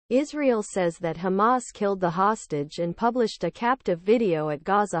Israel says that Hamas killed the hostage and published a captive video at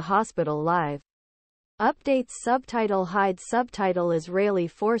Gaza Hospital Live. Updates Subtitle Hide Subtitle Israeli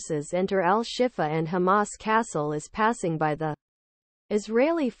forces enter Al-Shifa and Hamas Castle is passing by the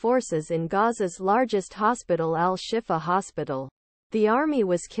Israeli forces in Gaza's largest hospital Al-Shifa Hospital. The army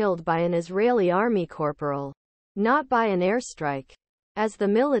was killed by an Israeli army corporal, not by an airstrike, as the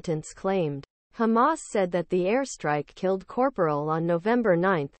militants claimed. Hamas said that the airstrike killed Corporal on November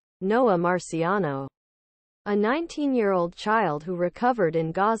 9, Noah Marciano, a 19-year-old child who recovered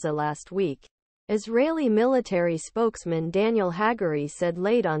in Gaza last week. Israeli military spokesman Daniel Hagari said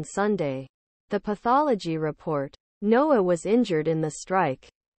late on Sunday. The pathology report. Noah was injured in the strike,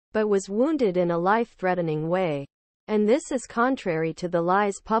 but was wounded in a life-threatening way. And this is contrary to the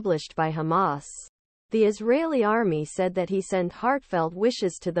lies published by Hamas. The Israeli army said that he sent heartfelt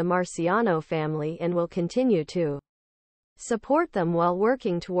wishes to the Marciano family and will continue to support them while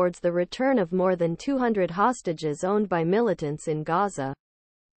working towards the return of more than 200 hostages owned by militants in Gaza.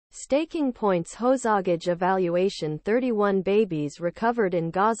 Staking Points Hosagage Evaluation 31 babies recovered in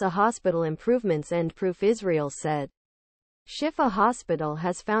Gaza Hospital Improvements Israel said. Shifa Hospital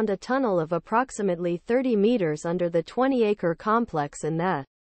has found a tunnel of approximately 30 meters under the 20-acre complex and that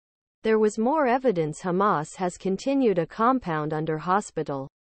there was more evidence Hamas has continued a compound under hospital.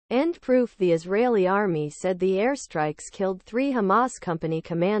 End proof. The Israeli army said the airstrikes killed 3 Hamas company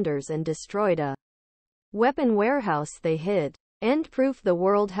commanders and destroyed a weapon warehouse they hid. End proof. The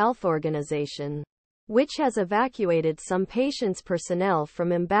World Health Organization, which has evacuated some patients' personnel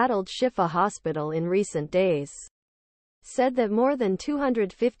from Embattled Shifa Hospital in recent days, said that more than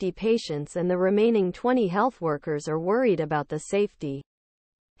 250 patients and the remaining 20 health workers are worried about the safety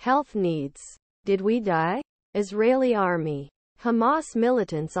health needs. Did we die? Israeli army. Hamas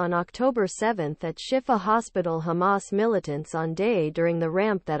militants on October 7 at Shifa Hospital. Hamas militants on day during the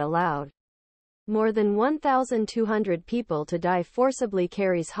ramp that allowed more than 1,200 people to die forcibly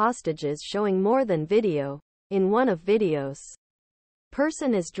carries hostages showing more than video. In one of videos,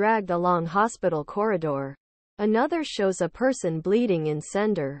 person is dragged along hospital corridor. Another shows a person bleeding in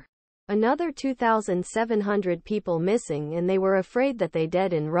center. Another 2,700 people missing and they were afraid that they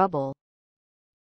dead in rubble.